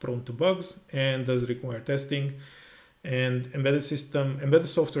are prone to bugs and does require testing. And embedded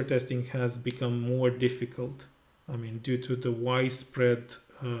software testing has become more difficult, due to the widespread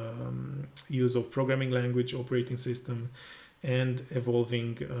use of programming language, operating system, and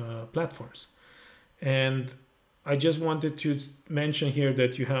evolving platforms. And I just wanted to mention here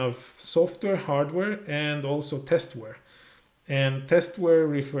that you have software, hardware, and also testware. And testware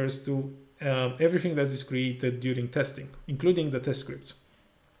refers to everything that is created during testing, including the test scripts.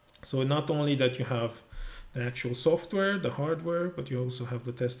 So not only that you have the actual software, the hardware, but you also have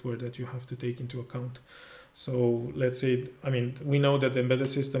the testware that you have to take into account. So let's say, I mean, we know that the embedded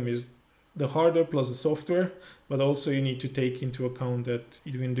system is the hardware plus the software, but also you need to take into account that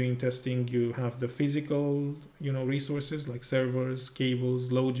when doing testing, you have the physical, resources like servers,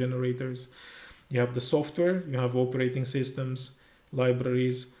 cables, load generators. You have the software, you have operating systems,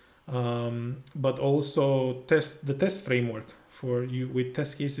 libraries, but also the test framework for you with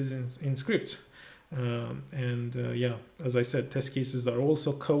test cases in scripts. As I said, test cases are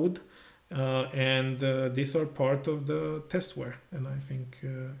also code, and these are part of the testware. And I think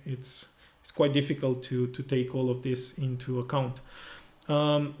it's quite difficult to take all of this into account.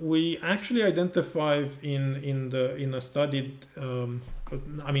 We actually identified in a study, but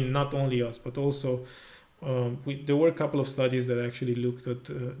I mean not only us, but also there were a couple of studies that actually looked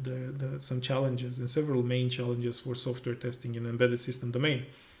at some challenges and several main challenges for software testing in embedded system domain.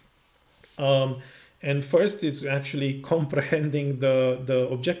 And first, it's actually comprehending the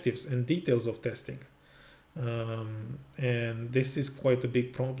objectives and details of testing. And this is quite a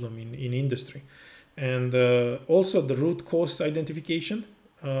big problem in industry. And also the root cause identification,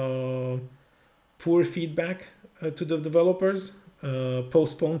 poor feedback to the developers,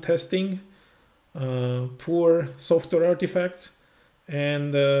 postponed testing, poor software artifacts,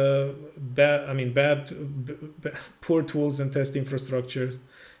 and poor tools and test infrastructure,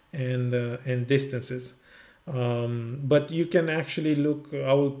 and distances. But you can actually look,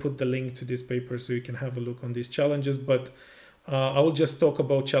 I will put the link to this paper so you can have a look on these challenges, but I will just talk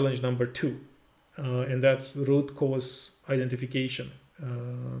about challenge number 2, and that's root cause identification.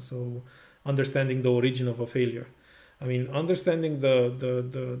 So understanding the origin of a failure. I mean, understanding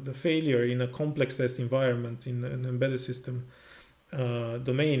the failure in a complex test environment in an embedded system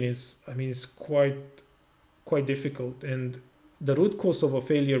domain is, it's quite difficult. And the root cause of a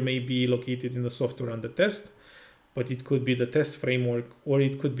failure may be located in the software under test, but it could be the test framework, or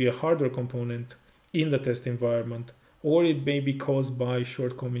it could be a hardware component in the test environment, or it may be caused by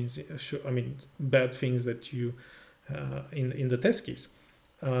shortcomings, bad things that you in the test case.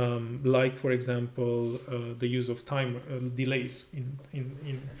 Like, for example, the use of time delays in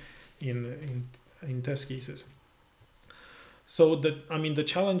test cases. So the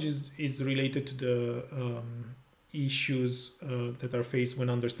challenge is related to the issues that are faced when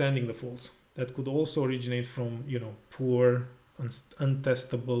understanding the faults. That could also originate from poor,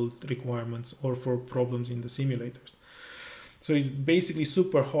 untestable requirements, or for problems in the simulators. So it's basically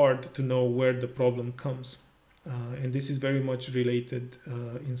super hard to know where the problem comes. And this is very much related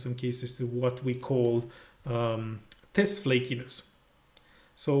in some cases to what we call test flakiness.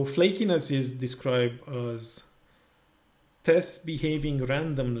 So flakiness is described as tests behaving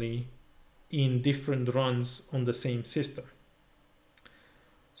randomly in different runs on the same system.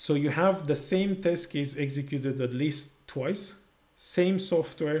 So you have the same test case executed at least twice, same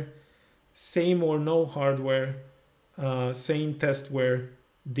software, same or no hardware, same testware,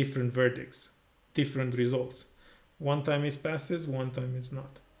 different verdicts, different results. One time it passes, one time it's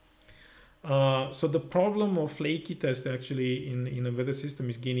not. So the problem of flaky tests actually in embedded system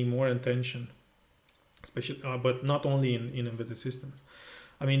is gaining more attention, especially, but not only in embedded systems.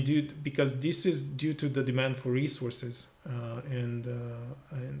 Because this is due to the demand for resources and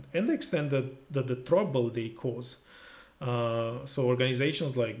the extent that the trouble they cause. So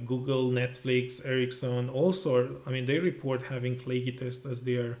organizations like Google, Netflix, Ericsson also, they report having flaky tests as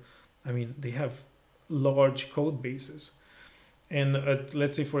they have large code bases. And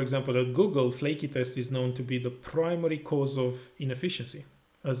let's say, for example, at Google, flaky test is known to be the primary cause of inefficiency,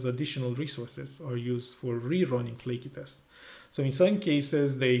 as additional resources are used for rerunning flaky tests. So in some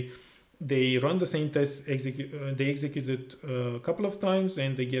cases, they run the same test, they execute it a couple of times,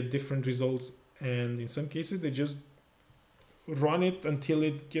 and they get different results. And in some cases, they just run it until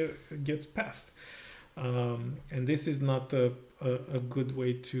it gets passed. And this is not a good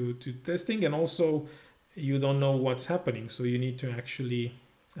way to testing. And also, you don't know what's happening, so you need to actually,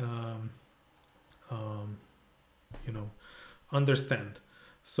 understand.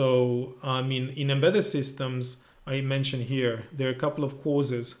 So, in embedded systems, I mentioned here, there are a couple of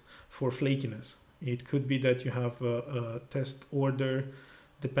causes for flakiness. It could be that you have a test order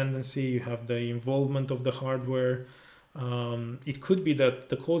dependency, you have the involvement of the hardware. It could be that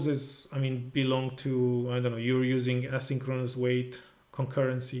the causes, belong to, you're using asynchronous wait,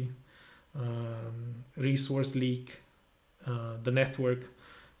 concurrency, resource leak, the network.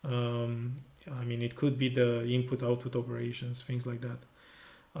 It could be the input-output operations, things like that.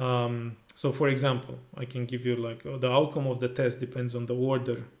 So for example, I can give you the outcome of the test depends on the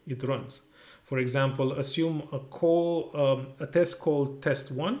order it runs. For example, assume a test called test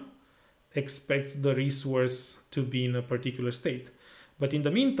 1 expects the resource to be in a particular state. But in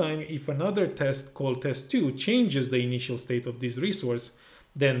the meantime, if another test called test 2 changes the initial state of this resource,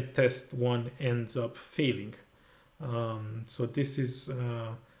 then test 1 ends up failing. So this is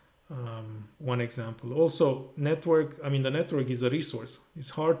one example. Also, the network is a resource. It's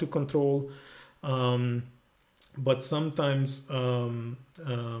hard to control, but sometimes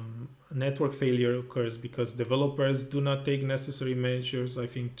network failure occurs because developers do not take necessary measures, I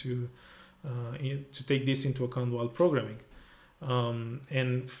think, to take this into account while programming.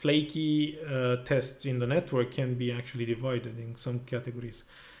 And flaky tests in the network can be actually divided in some categories.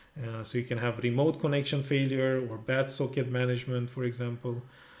 So you can have remote connection failure or bad socket management, for example.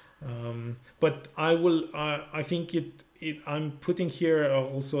 But I think I'm putting here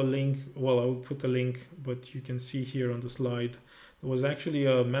also a link. Well, I will put a link, but you can see here on the slide, there was actually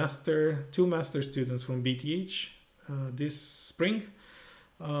two master students from BTH this spring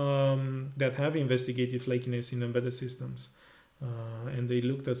that have investigated flakiness in embedded systems. And they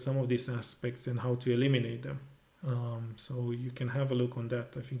looked at some of these aspects and how to eliminate them. So you can have a look on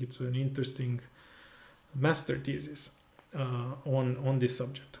that. I think it's an interesting master thesis on this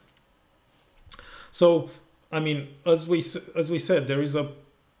subject. So, I mean, as we said,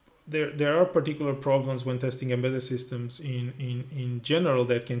 there are particular problems when testing embedded systems in general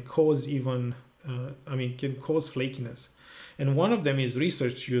that can cause can cause flakiness, and one of them is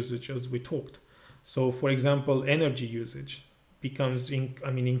research usage, as we talked. So, for example, energy usage becomes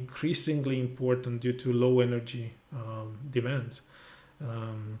increasingly important due to low energy demands.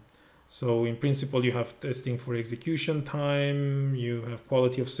 So in principle, you have testing for execution time, you have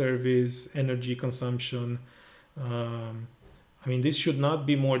quality of service, energy consumption. This should not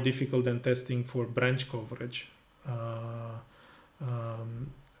be more difficult than testing for branch coverage.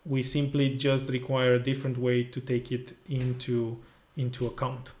 We simply just require a different way to take it into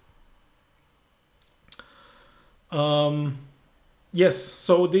account. Yes,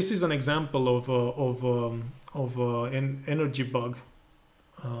 so this is an example of an energy bug.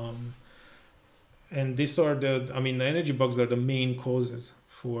 And these are the energy bugs are the main causes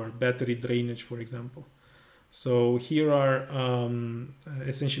for battery drainage, for example. So here are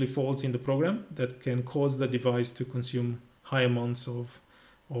essentially faults in the program that can cause the device to consume high amounts of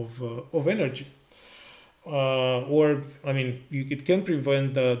energy. It can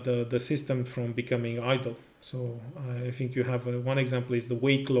prevent the system from becoming idle. So I think you have one example is the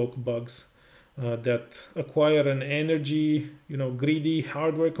wake lock bugs that acquire an energy, greedy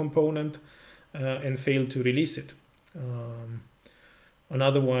hardware component and fail to release it.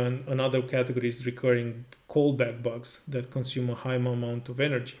 Another category is recurring callback bugs that consume a high amount of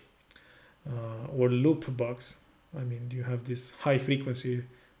energy, or loop bugs. You have these high frequency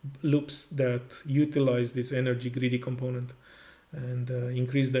loops that utilize this energy greedy component and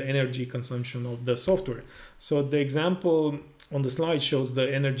increase the energy consumption of the software. So the example on the slide shows the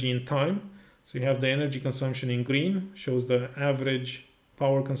energy in time. So you have the energy consumption in green, shows the average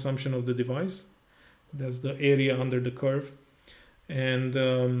power consumption of the device. That's the area under the curve. And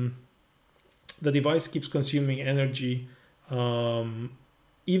the device keeps consuming energy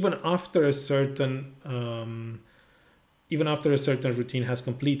even after a certain routine has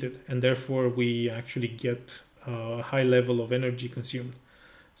completed, and therefore we actually get a high level of energy consumed.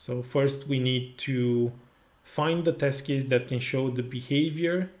 So first we need to find the test case that can show the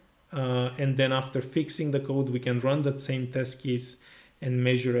behavior, and then after fixing the code, we can run that same test case and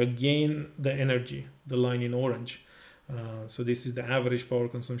measure again the energy, the line in orange. So this is the average power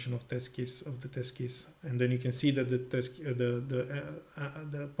consumption of the test case, and then you can see that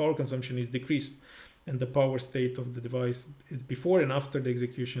the power consumption is decreased, and the power state of the device is before and after the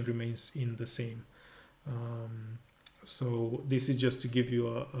execution remains in the same. So this is just to give you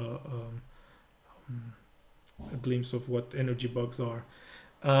a glimpse of what energy bugs are.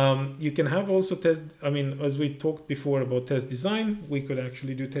 You can have also test. As we talked before about test design, we could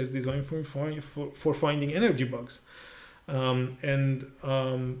actually do test design for finding energy bugs.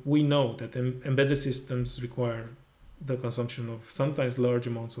 We know that embedded systems require the consumption of sometimes large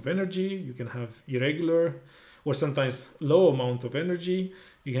amounts of energy. You can have irregular or sometimes low amount of energy.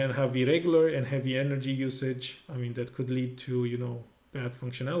 You can have irregular and heavy energy usage. That could lead to bad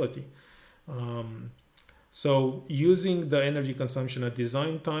functionality. So using the energy consumption at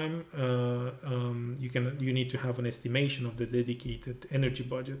design time, you need to have an estimation of the dedicated energy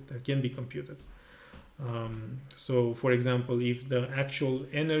budget that can be computed. So for example, if the actual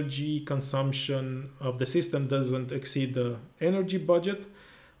energy consumption of the system doesn't exceed the energy budget,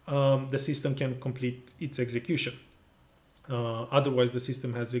 the system can complete its execution. Otherwise, the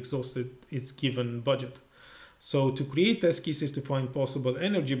system has exhausted its given budget. So to create test cases to find possible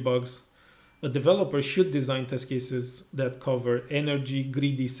energy bugs, a developer should design test cases that cover energy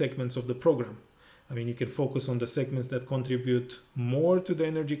greedy segments of the program. I mean, you can focus on the segments that contribute more to the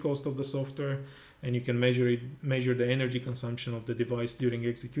energy cost of the software, and you can measure the energy consumption of the device during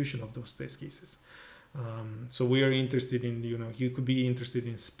execution of those test cases. So we are interested in, you could be interested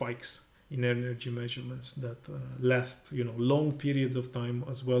in spikes in energy measurements that last, long periods of time,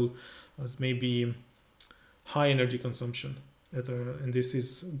 as well as maybe high energy consumption. And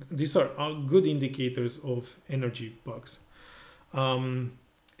these are good indicators of energy bugs.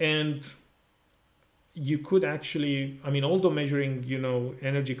 And you could actually, although measuring,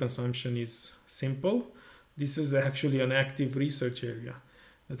 energy consumption is simple, this is actually an active research area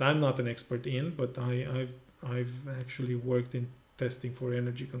that I'm not an expert in, but I've actually worked in testing for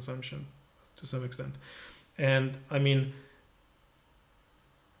energy consumption to some extent. And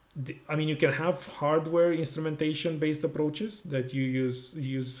you can have hardware instrumentation based approaches that you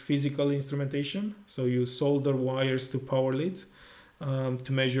use physical instrumentation. So you solder wires to power leads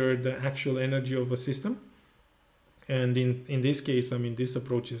to measure the actual energy of a system. And in this case, these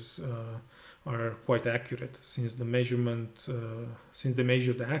approaches are quite accurate since they measure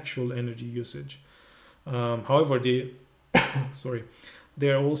the actual energy usage. However,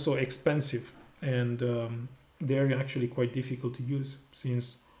 they're also expensive, and they're actually quite difficult to use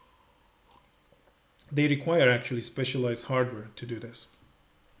since they require actually specialized hardware to do this.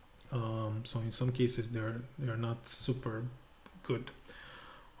 So in some cases they're not super good.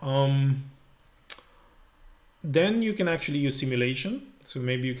 Then you can actually use simulation. So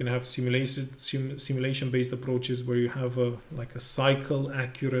maybe you can have simulation-based approaches where you have a cycle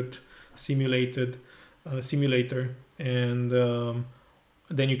accurate simulator, and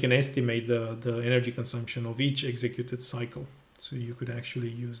then you can estimate the energy consumption of each executed cycle. So you could actually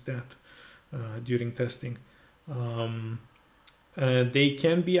use that during testing. They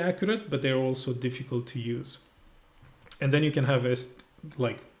can be accurate, but they're also difficult to use. And then you can have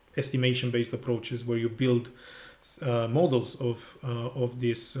estimation-based approaches where you build models of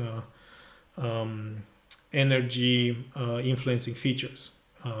these energy influencing features.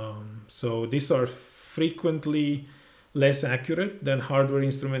 So these are frequently less accurate than hardware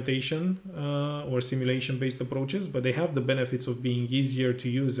instrumentation or simulation-based approaches, but they have the benefits of being easier to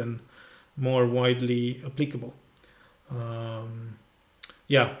use and more widely applicable.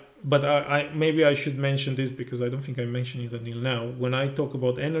 But maybe I should mention this because I don't think I mentioned it until now. When I talk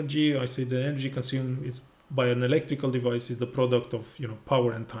about energy, I say the energy consumed is by an electrical device is the product of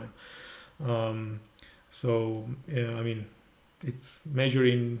power and time. It's measured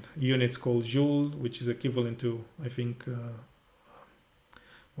in units called joule, which is equivalent to, I think,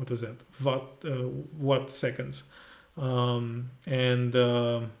 watt seconds.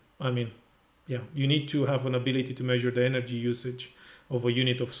 You need to have an ability to measure the energy usage of a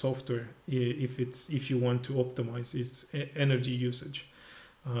unit of software if you want to optimize its energy usage.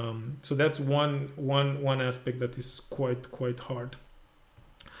 So that's one aspect that is quite hard.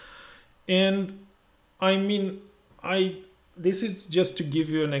 And this is just to give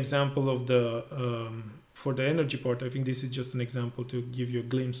you an example of for the energy part. I think this is just an example to give you a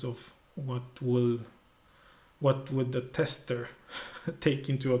glimpse of what would the tester take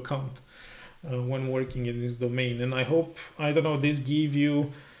into account when working in this domain. And I hope, this give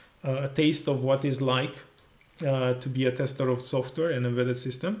you a taste of what it's like to be a tester of software and embedded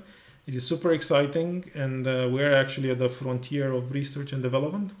system. It is super exciting, and we're actually at the frontier of research and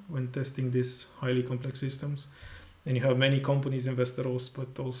development when testing these highly complex systems. And you have many companies in Västerås,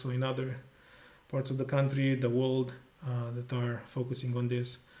 but also in other parts of the country, the world, that are focusing on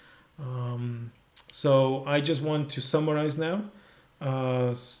this. So I just want to summarize now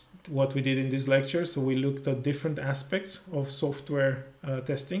what we did in this lecture. So we looked at different aspects of software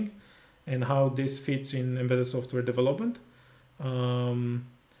testing and how this fits in embedded software development. And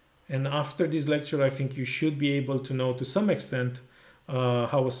after this lecture, I think you should be able to know to some extent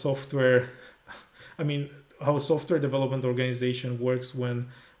how a software development organization works when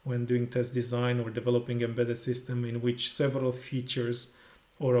doing test design or developing embedded system in which several features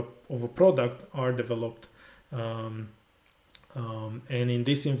of a product are developed. And in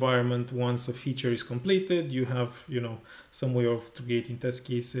this environment, once a feature is completed, you have some way of creating test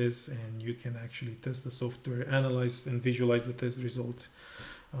cases, and you can actually test the software, analyze and visualize the test results.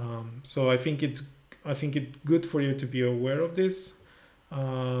 So I think it's good for you to be aware of this.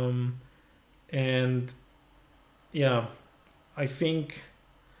 And yeah, I think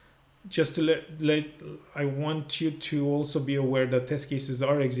just to I want you to also be aware that test cases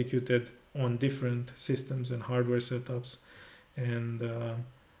are executed on different systems and hardware setups. And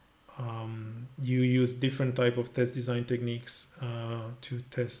You use different type of test design techniques to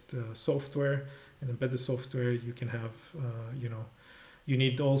test software and embedded software. You can have, you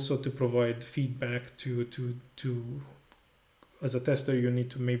need also to provide feedback to as a tester. You need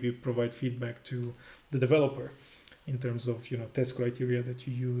to maybe provide feedback to the developer in terms of test criteria that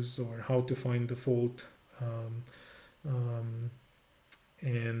you use or how to find the fault. Um,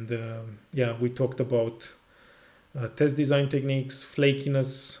 we talked about test design techniques,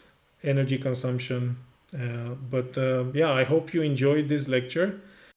 flakiness, energy consumption. I hope you enjoyed this lecture.